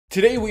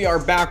Today we are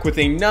back with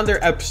another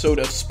episode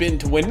of Spin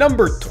to Win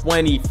number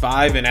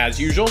 25, and as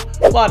usual,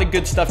 a lot of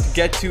good stuff to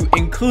get to,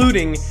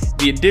 including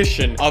the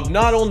addition of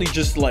not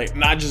just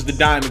the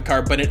diamond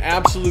card, but an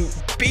absolute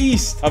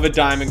beast of a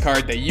diamond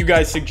card that you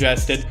guys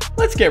suggested.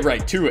 Let's get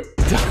right to it.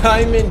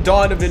 Diamond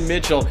Donovan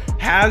Mitchell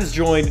has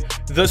joined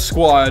the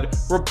squad,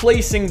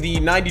 replacing the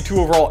 92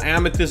 overall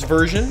amethyst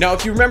version. Now,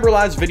 if you remember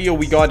last video,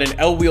 we got an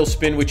L wheel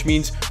spin, which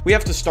means we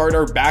have to start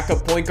our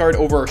backup point guard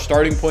over our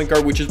starting point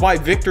guard, which is why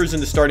Victor's in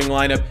the starting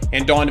lineup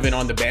and Donovan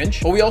on the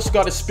bench. But we also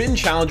got a spin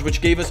challenge,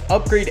 which gave us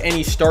upgrade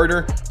any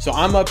starter. So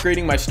I'm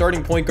upgrading my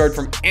starting point guard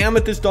from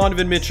amethyst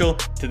Donovan Mitchell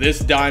to this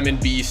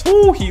diamond beast.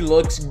 Ooh, he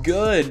looks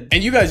good.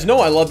 And you guys know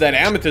I love that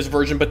amethyst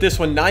version, but this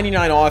one,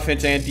 99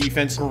 offense and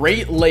defense,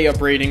 great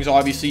layup ratings,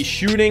 obviously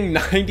shooting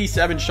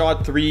 97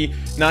 shot 3,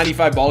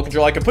 95 ball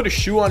control. I could put a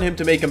shoe on him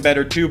to make him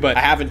better too, but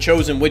I haven't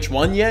chosen which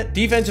one yet.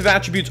 Defensive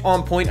attributes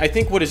on point. I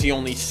think, what is he,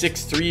 only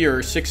 6'3 or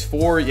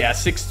 6'4? Yeah,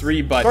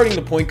 6'3, but starting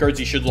the point guards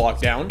he should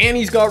lock down. And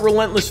he's got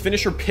relentless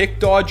finisher, pick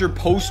dodger,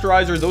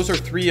 posterizer. Those are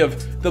three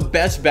of the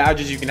best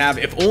badges you can have.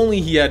 If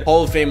only he had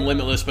Hall of Fame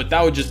limitless, but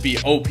that would just be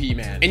OP,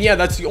 man. And yeah,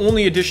 that's the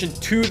only addition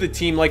to the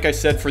team. Like I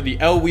said, for the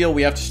L wheel,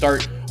 we have to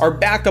start our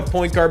backup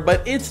point guard,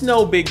 but it's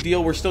no big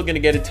deal. We're still going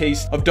to get a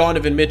taste of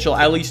Donovan Mitchell,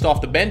 at least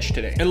off the bench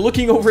today. And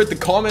looking over at the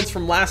comments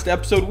from last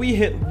episode, we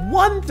hit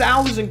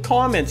 1,000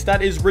 comments.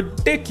 That is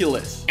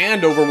ridiculous.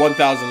 And over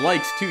 1,000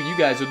 likes too. You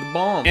guys are the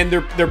bomb. And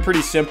they're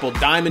pretty simple.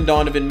 Diamond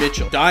Donovan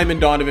Mitchell, Diamond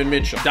Donovan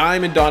Mitchell,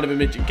 Diamond Donovan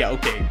Mitchell.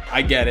 Okay,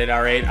 I get it.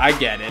 All right, I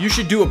get it. You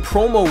should do a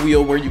promo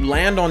wheel where you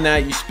land on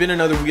that, you spin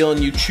another wheel,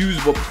 and you choose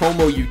what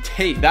promo you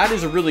take. That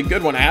is a really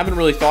good one. I haven't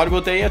really thought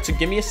about that yet, so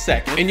give me a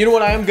second. And you know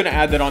what? I am going to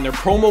add that on there.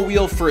 Promo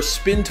wheel for a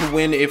spin to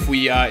win. If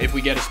we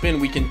get a spin,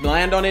 we can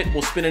land on it.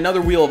 We'll spin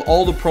another wheel of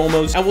all the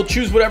promos, and we'll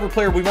choose whatever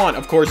player we want.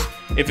 Of course,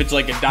 if it's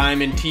like a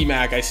diamond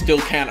T-Mac, I still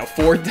can't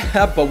afford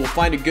that, but we'll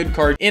find a good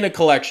card in a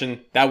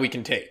collection that we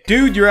can take.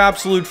 Dude, you're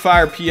absolute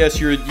fire. PS,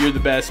 you're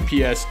the best.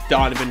 PS,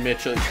 Donovan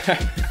Mitchell.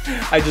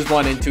 I just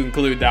wanted to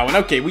include that one.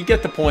 Okay, we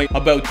get the point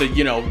about the,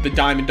 the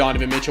Diamond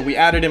Donovan Mitchell. We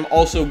added him.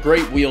 Also,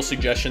 great wheel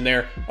suggestion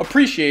there.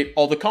 Appreciate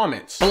all the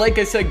comments. But like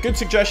I said, good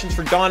suggestions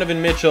for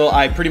Donovan Mitchell.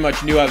 I pretty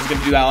much knew I was going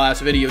to do that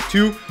last video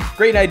too.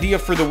 Great idea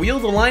for the wheel,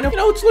 the lineup.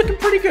 It's looking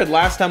pretty good.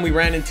 Last time we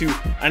ran into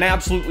an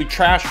absolutely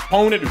trash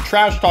opponent who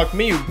trash talked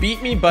me, who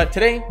beat me, but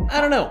today,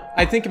 I don't know.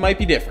 I think it might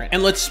be different.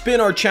 And let's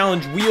spin our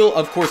challenge wheel.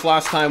 Of course,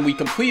 last time we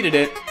completed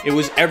it, it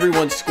was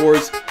everyone's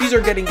scores. These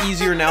are getting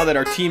easier now that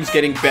our team's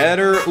getting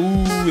better.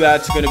 Ooh,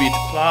 that's going to be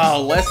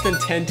less than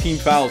 10 team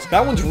fouls.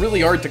 That one's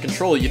really hard to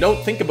control. You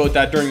don't think about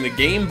that during the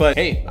game, but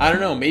hey, I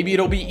don't know. Maybe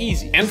it'll be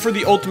easy. And for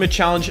the ultimate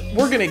challenge,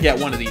 we're going to get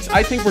one of these.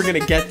 I think we're going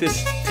to get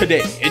this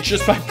today. It's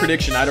just my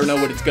prediction. I don't know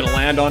what it's going to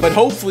land on, but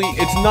hopefully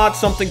it's not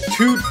something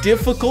too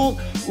difficult.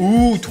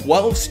 Ooh,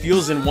 12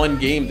 steals in one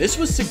game. This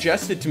was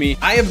suggested to me.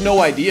 I have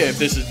no idea if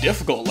this is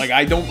difficult. Like,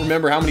 I don't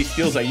remember how many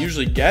steals I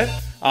usually get.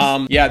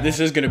 Yeah, this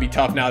is going to be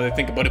tough now that I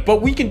think about it,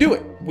 but we can do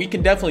it. We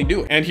can definitely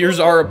do it. And here's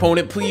our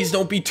opponent. Please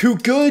don't be too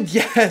good.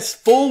 Yes,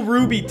 full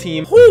ruby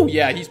team. Whoo,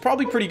 yeah, he's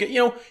probably pretty good.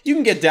 You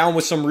can get down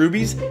with some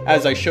rubies,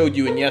 as I showed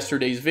you in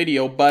yesterday's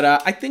video, but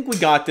I think we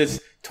got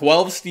this.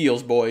 12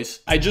 steals, boys.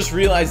 I just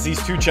realized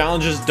these two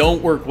challenges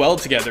don't work well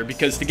together,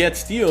 because to get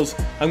steals,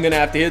 I'm gonna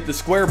have to hit the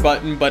square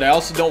button, but I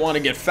also don't want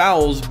to get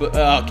fouls. But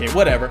okay,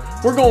 whatever.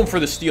 We're going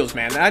for the steals,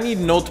 man. I need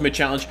an ultimate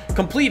challenge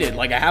completed.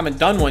 Like, I haven't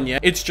done one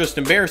yet. It's just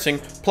embarrassing.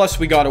 Plus,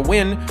 we got to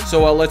win.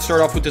 So let's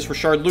start off with this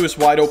Rashard Lewis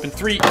wide open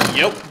 3.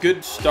 Yep,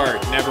 good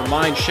start. Never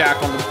mind.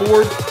 Shaq on the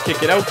board.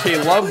 Kick it out.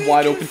 K-Love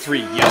wide open 3.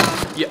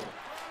 Yep.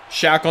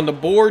 Shaq on the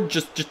board,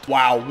 just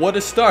wow, what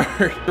a start.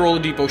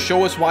 Oladipo,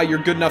 show us why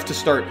you're good enough to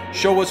start.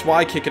 Show us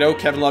why. Kick it out.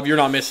 Kevin Love, you're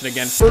not missing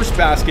again. First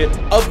basket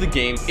of the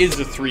game is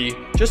the 3,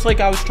 just like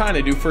I was trying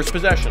to do first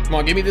possession. Come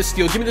on, give me this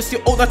steal. Give me the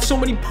steal. Oh, that's so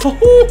many.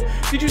 Oh,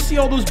 did you see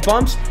all those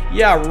bumps?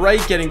 Yeah, right.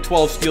 Getting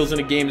 12 steals in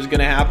a game is going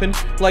to happen.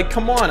 Like,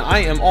 come on. I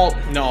am all...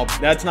 No,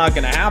 that's not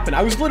going to happen.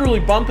 I was literally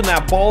bumping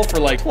that ball for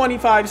like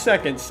 25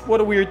 seconds. What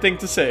a weird thing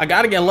to say. I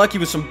got to get lucky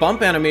with some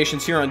bump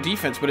animations here on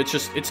defense, but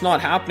it's not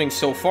happening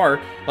so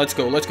far. Let's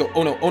go.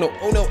 Oh no,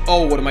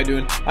 oh, what am I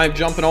doing? I'm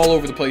jumping all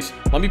over the place.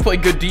 Let me play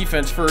good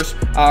defense first.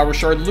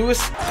 Rashard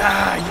Lewis,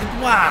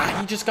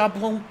 he just got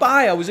blown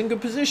by. I was in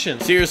good position.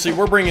 Seriously,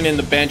 we're bringing in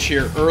the bench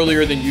here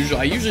earlier than usual.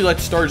 I usually let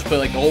the starters play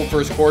like the whole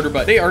first quarter,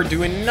 but they are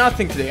doing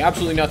nothing today.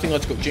 Absolutely nothing.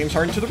 Let's go. James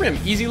Harden to the rim.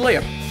 Easy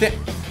layup.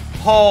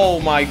 Oh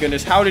my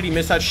goodness, how did he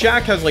miss that?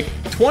 Shaq has like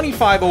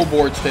 25 O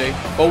boards today,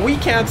 but we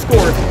can't score.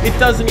 It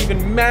doesn't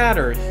even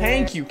matter.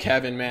 Thank you,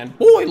 Kevin, man.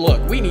 Boy,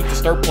 look, we need to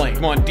start playing.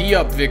 Come on, D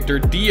up, Victor.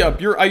 D up.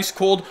 You're ice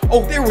cold.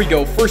 Oh, there we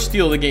go. First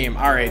steal of the game.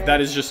 All right,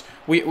 that is just...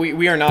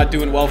 We are not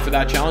doing well for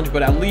that challenge,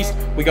 but at least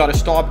we got a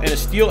stop and a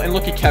steal. And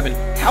look at Kevin.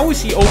 How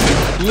is he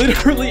open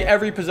literally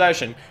every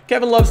possession?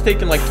 Kevin Love's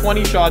taken like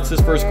 20 shots this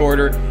first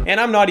quarter,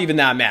 and I'm not even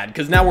that mad,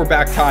 because now we're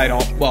back tied.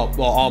 Well,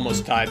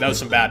 almost tied. That was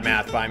some bad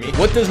math by me.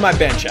 What does my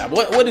bench have?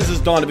 What is this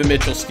Donovan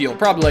Mitchell steal?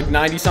 Probably like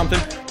 90 something.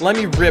 Let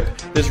me rip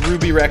this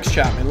Ruby Rex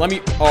Chapman. Let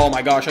me, oh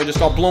my gosh, I just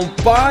got blown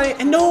by.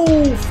 And no,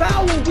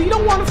 foul. We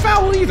don't want to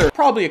foul either.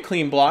 Probably a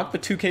clean block,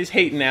 but 2K's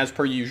hating as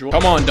per usual.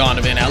 Come on,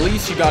 Donovan. At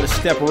least you got to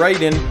step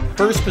right in.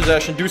 First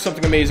possession, do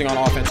something amazing on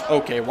offense.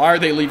 Okay, why are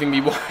they leaving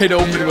me wide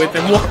open with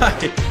him? Why?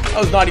 That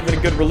was not even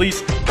a good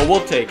release, but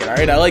we'll take it, all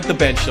right? I like the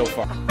bench so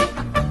far.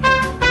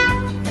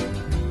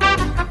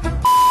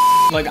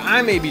 Like,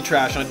 I may be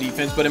trash on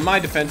defense, but in my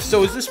defense,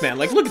 so is this man.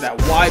 Like, look at that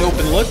wide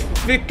open look.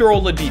 Victor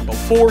Oladipo,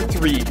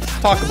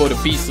 4-3. Talk about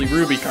a beastly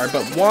Ruby card,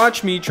 but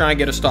watch me try and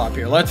get a stop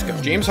here. Let's go.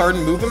 James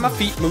Harden, moving my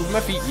feet, moving my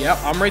feet. Yep,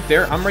 I'm right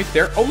there. I'm right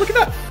there. Oh, look at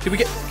that. Did we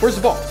get, where's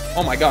the ball?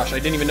 Oh my gosh, I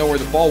didn't even know where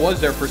the ball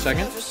was there for a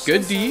second.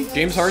 Good D.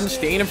 James Harden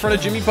staying in front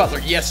of Jimmy Butler.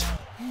 Yes.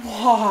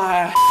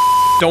 Why?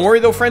 Don't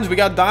worry though, friends, we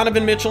got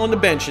Donovan Mitchell on the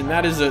bench, and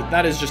that is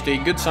just a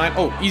good sign.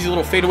 Oh, easy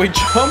little fadeaway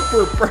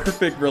jumper,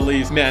 perfect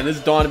release. Man, this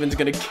Donovan's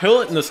gonna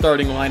kill it in the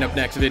starting lineup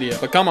next video.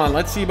 But come on,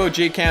 let's see about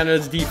Jay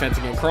Canada's defense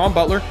again. Caron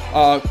Butler,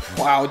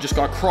 wow, just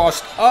got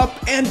crossed up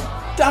and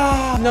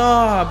I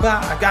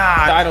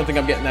don't think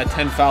I'm getting that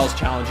 10 fouls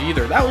challenge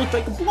either. That looked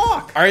like a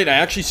block. All right, I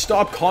actually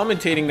stopped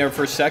commentating there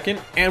for a second,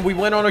 and we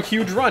went on a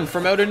huge run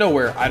from out of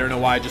nowhere. I don't know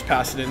why I just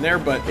passed it in there,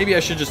 but maybe I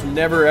should just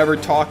never ever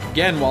talk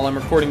again while I'm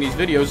recording these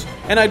videos,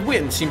 and I'd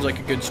win. Seems like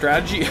a good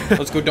strategy.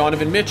 Let's go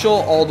Donovan Mitchell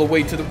all the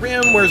way to the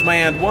rim. Where's my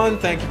and one?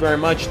 Thank you very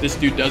much. This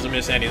dude doesn't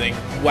miss anything.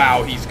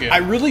 Wow, he's good. I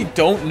really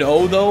don't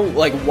know though,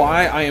 like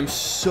why I am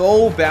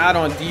so bad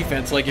on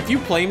defense. Like if you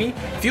play me,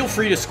 feel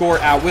free to score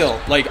at will.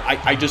 Like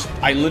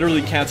I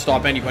literally can't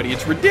stop anybody.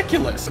 It's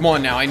ridiculous. Come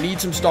on now, I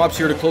need some stops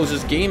here to close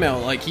this game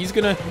out. Like he's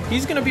gonna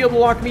be able to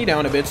lock me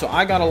down a bit, so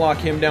I gotta lock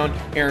him down.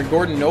 Aaron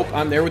Gordon, nope,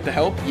 I'm there with the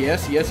help.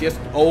 Yes.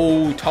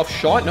 Oh, tough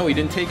shot. No, he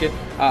didn't take it.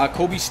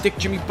 Kobe stick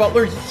Jimmy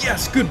Butler.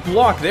 Yes, good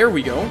block. There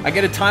we go. I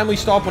get a timely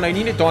stop when I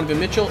need it. Donovan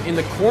Mitchell in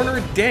the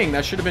corner. Dang,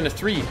 that should have been a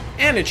 3.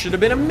 And it should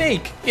have been a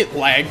make. It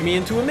lagged me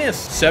into a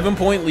miss.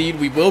 7-point lead.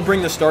 We will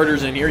bring the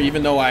starters in here,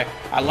 even though I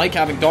like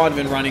having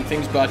Donovan running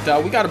things, but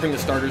we got to bring the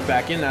starters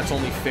back in. That's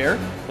only fair.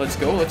 Let's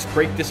go. Let's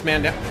break this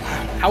man down.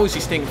 How is he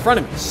staying in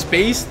front of me?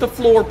 Space the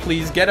floor,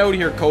 please. Get out of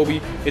here,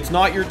 Kobe. It's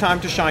not your time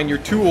to shine. You're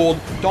too old.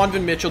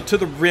 Donovan Mitchell to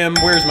the rim.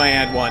 Where's my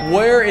and one?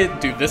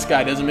 Dude, this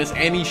guy doesn't miss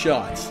any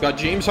shots. Got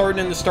James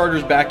Harden and the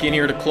starters back in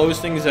here to close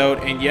things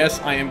out, and yes,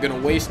 I am going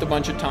to waste a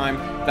bunch of time.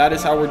 That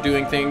is how we're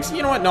doing things.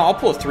 You know what? No, I'll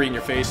pull a 3 in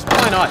your face.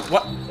 Why not?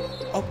 What?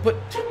 Oh, but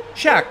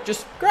Shaq,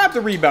 just grab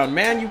the rebound,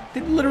 man. You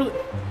did literally...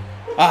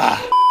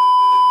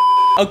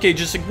 Okay,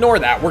 just ignore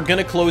that. We're going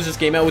to close this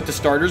game out with the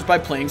starters by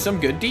playing some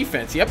good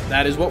defense. Yep,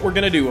 that is what we're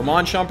going to do.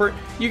 Amon Shumpert,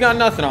 you got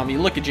nothing on me.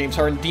 Look at James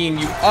Harden D'ing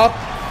you up.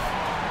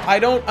 I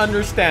don't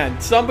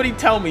understand. Somebody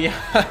tell me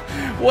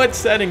what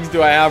settings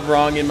do I have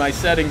wrong in my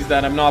settings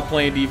that I'm not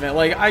playing defense?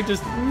 Like,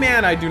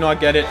 man, I do not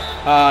get it.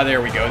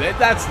 There we go.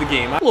 That's the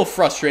game. I'm a little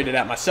frustrated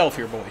at myself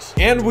here, boys.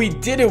 And we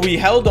did it. We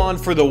held on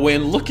for the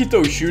win. Look at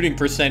those shooting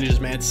percentages,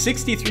 man.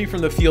 63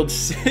 from the field,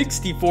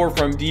 64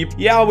 from deep.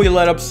 Yeah, we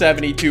let up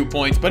 72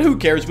 points, but who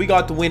cares? We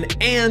got the win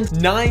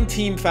and 9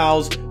 team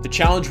fouls. The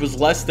challenge was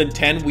less than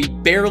 10. We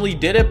barely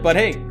did it, but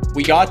hey,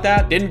 we got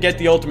that. Didn't get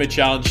the ultimate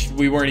challenge.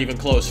 We weren't even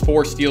close.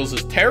 4 steals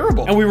is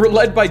terrible. And we were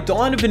led by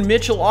Donovan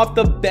Mitchell off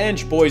the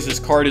bench. Boys, this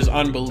card is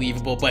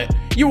unbelievable, but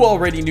you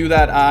already knew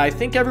that. I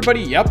think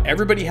everybody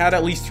had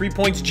at least 3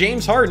 points.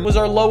 James Harden was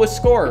our lowest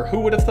scorer. Who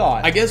would have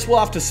thought? I guess we'll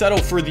have to settle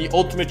for the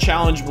ultimate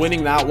challenge,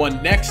 winning that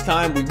one next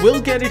time. We will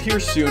get it here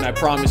soon, I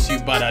promise you,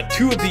 but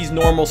 2 of these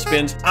normal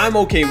spins, I'm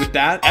okay with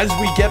that. As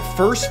we get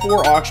first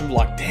 4 auction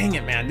block. Dang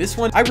it, man. This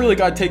one, I really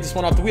got to take this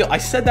one off the wheel. I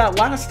said that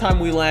last time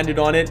we landed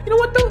on it. You know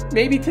what, though?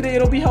 Maybe today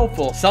it'll be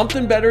helpful.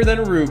 Something better than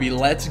a ruby.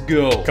 Let's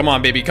go. Come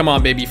on, baby. Come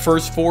on, baby.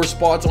 First 4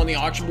 spots on the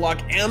auction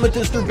block.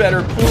 Amethyst or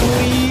better,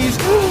 please.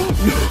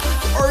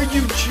 Are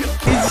you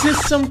is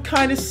this some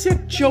kind of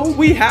sick joke?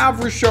 We have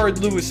Rashard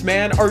Lewis,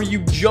 man. Are you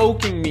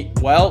joking me?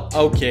 Well,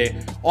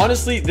 okay.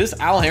 Honestly, this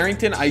Al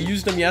Harrington, I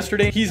used him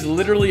yesterday. He's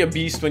literally a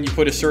beast when you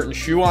put a certain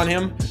shoe on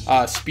him.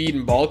 Speed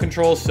and ball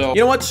control. So,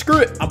 you know what? Screw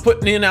it. I'm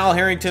putting in Al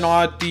Harrington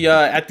at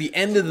the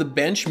end of the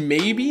bench,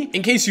 maybe.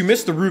 In case you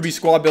missed the Ruby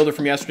squad builder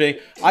from yesterday,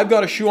 I've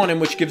got a shoe on him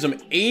which gives him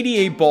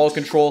 88 ball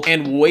control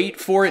and wait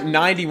for it,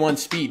 91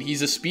 speed.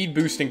 He's a speed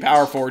boosting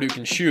power forward who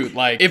can shoot.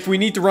 Like, if we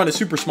need to run a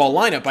super small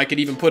lineup, I could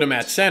even put him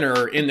at center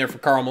or in there for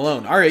Karl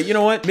Malone. All right, you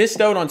know what? Missed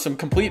out on some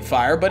complete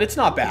fire, but it's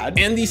not bad.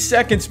 And the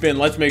second spin,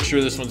 let's make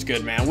sure this one's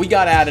good, man. We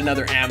got to add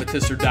another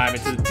amethyst or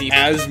diamond to the team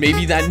as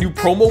maybe that new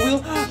promo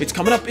wheel. It's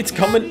coming up. It's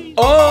coming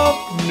up.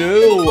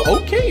 No.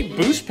 Okay,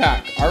 boost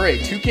pack. All right,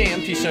 2K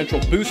Empty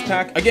Central boost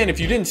pack. Again, if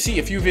you didn't see,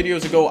 a few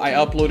videos ago, I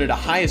uploaded a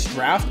highest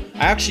draft.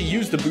 I actually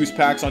used the boost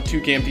packs on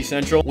 2K Empty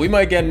Central. We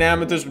might get an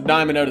amethyst or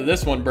diamond out of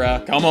this one,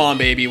 bruh. Come on,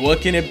 baby.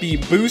 What can it be?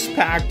 Boost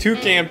pack,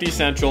 2K Empty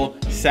Central.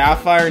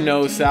 Sapphire,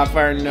 no.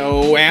 Sapphire,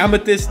 no.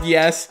 Amethyst,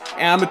 yes.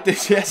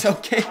 Amethyst, yes.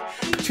 Okay.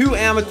 2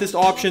 amethyst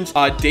options.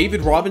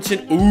 David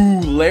Robinson. Ooh,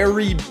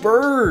 Larry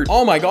Bird.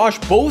 Oh my gosh,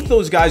 both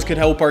those guys could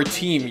help our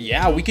team.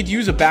 Yeah, we could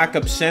use a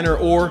backup center,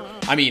 or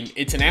I mean,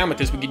 it's an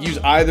amethyst. We could use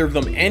either of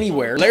them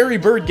anywhere. Larry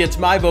Bird gets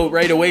my vote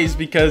right away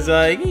because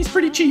he's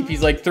pretty cheap.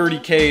 He's like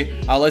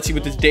 30K. Let's see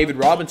what this David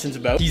Robinson's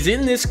about. He's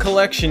in this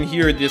collection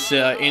here, this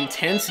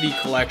Intensity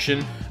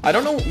collection. I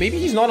don't know, maybe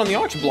he's not on the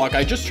auction block.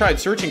 I just tried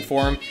searching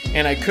for him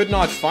and I could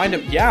not find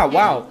him. Yeah,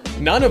 wow,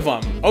 none of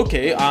them.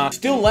 Okay,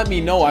 still let me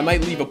know. I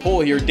might leave a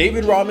poll here.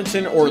 David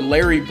Robinson or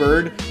Larry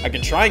Bird. I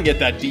can try and get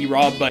that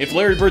D-Rob, but if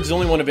Larry Bird's the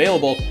only one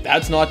available,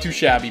 that's not too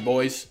shabby,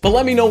 boys. But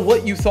let me know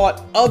what you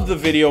thought of the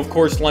video. Of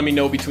course, let me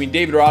know between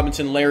David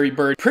Robinson, Larry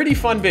Bird. Pretty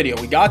fun video.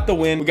 We got the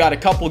win. We got a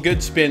couple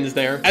good spins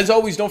there. As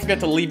always, don't forget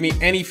to leave me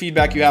any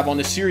feedback you have on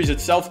the series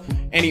itself,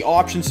 any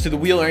options to the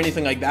wheel or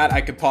anything like that I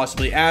could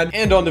possibly add,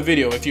 and on the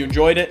video. If you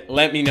enjoyed it,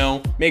 let me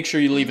know. Make sure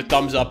you leave a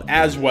thumbs up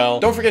as well.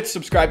 Don't forget to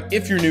subscribe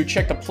if you're new.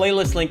 Check the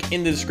playlist link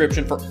in the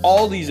description for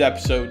all these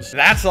episodes.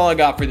 That's all I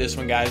got for this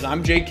one, guys.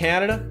 I'm Jay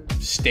Canada.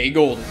 Stay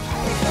golden.